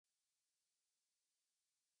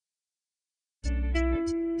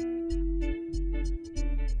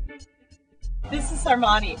This is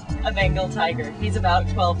Armani, a Bengal tiger. He's about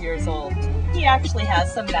 12 years old. He actually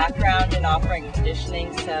has some background in operant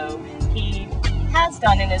conditioning, so he has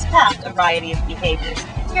done in his past a variety of behaviors.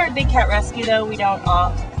 Here at Big Cat Rescue, though, we don't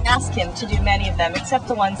ask him to do many of them, except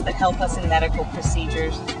the ones that help us in medical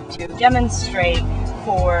procedures to demonstrate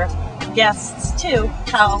for guests, too,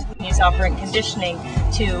 how we use operant conditioning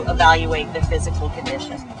to evaluate the physical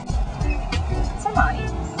condition. So, Armani,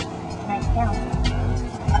 right down.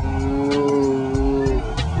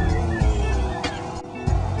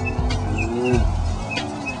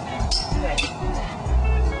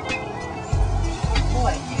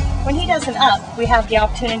 When he does an up, we have the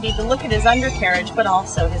opportunity to look at his undercarriage, but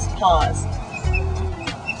also his paws.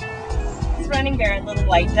 His running bear and little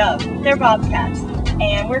white dove, they're bobcats,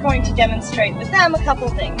 and we're going to demonstrate with them a couple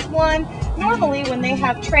things. One, normally when they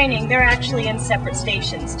have training, they're actually in separate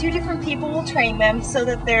stations. Two different people will train them so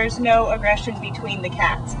that there's no aggression between the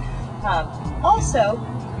cats. Also,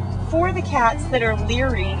 for the cats that are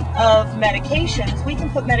leery of medications, we can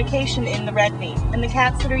put medication in the red meat. And the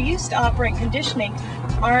cats that are used to operant conditioning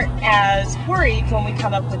aren't as worried when we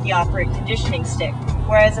come up with the operant conditioning stick.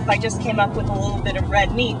 Whereas if I just came up with a little bit of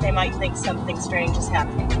red meat, they might think something strange is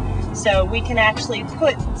happening. So we can actually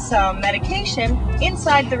put some medication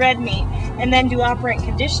inside the red meat and then do operant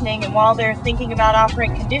conditioning, and while they're thinking about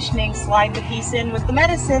operant conditioning, slide the piece in with the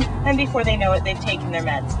medicine, and before they know it, they've taken their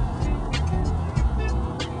meds.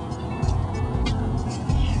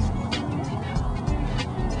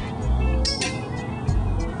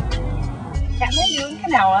 Kathmandu and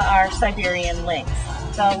Kanawha are Siberian lynx.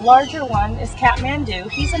 The larger one is Kathmandu.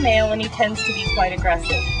 He's a male and he tends to be quite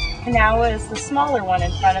aggressive. Kanawha is the smaller one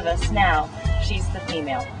in front of us now. She's the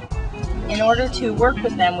female. In order to work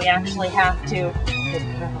with them, we actually have to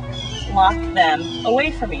lock them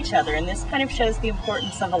away from each other, and this kind of shows the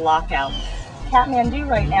importance of a lockout. Kathmandu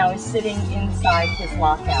right now is sitting inside his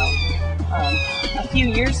lockout. A few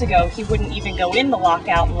years ago, he wouldn't even go in the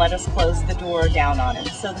lockout and let us close the door down on him.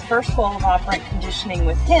 So the first goal of operant conditioning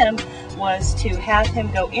with him was to have him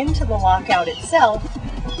go into the lockout itself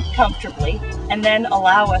comfortably and then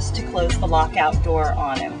allow us to close the lockout door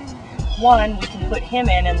on him. One, we can put him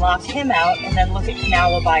in and lock him out and then look at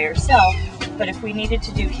Kanawha by herself. But if we needed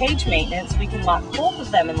to do cage maintenance, we can lock both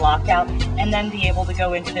of them in lockout and then be able to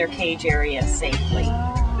go into their cage area safely.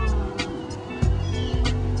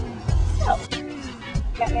 So,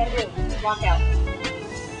 Kathmandu, lock out.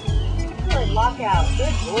 Good, lock out.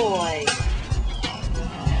 Good boy.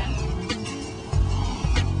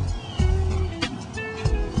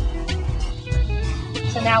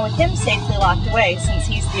 So now with him safely locked away, since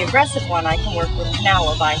he's the aggressive one, I can work with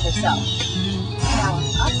Kanawha by herself. Kanawha,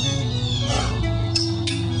 up.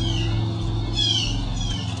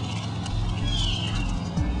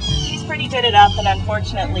 She's pretty good at up, and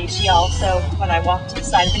unfortunately she also, when I walk to the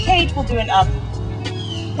side of the cage, will do an up,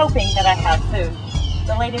 hoping that I have food.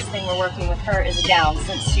 The latest thing we're working with her is a down,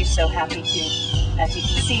 since she's so happy to, as you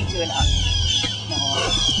can see, do an up.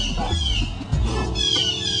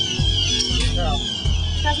 Girl.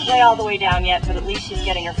 She doesn't lay all the way down yet, but at least she's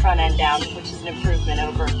getting her front end down, which is an improvement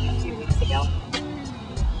over a few weeks ago.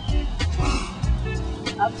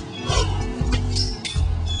 Up.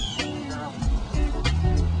 Girl.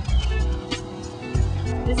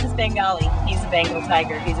 This is Bengali. He's a Bengal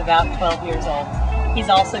tiger. He's about 12 years old. He's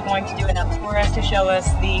also going to do an up for us to show us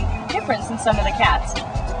the difference in some of the cats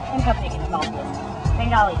and how big and small it is.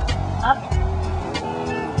 Bengali, up.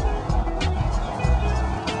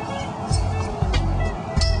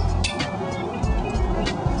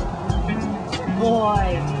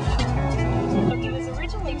 Boy. So he was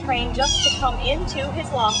originally trained just to come into his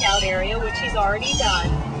lockout area, which he's already done,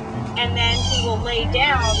 and then he will lay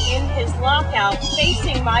down in his lockout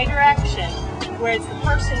facing my direction, whereas the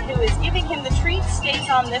person who is giving him the treats stays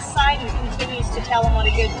on this side and continues to tell him what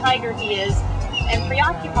a good tiger he is and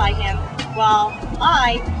preoccupy him while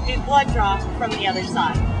I do blood draw from the other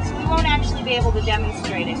side. So we won't actually be able to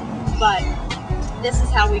demonstrate it, but this is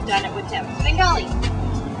how we've done it with him. Bengali,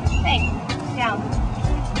 hey. Down.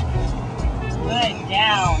 Good,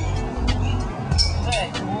 down.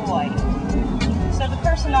 Good boy. So the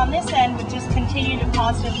person on this end would just continue to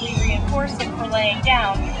positively reinforce him for laying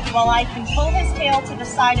down while I can pull his tail to the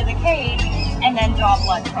side of the cage and then draw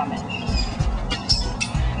blood from it.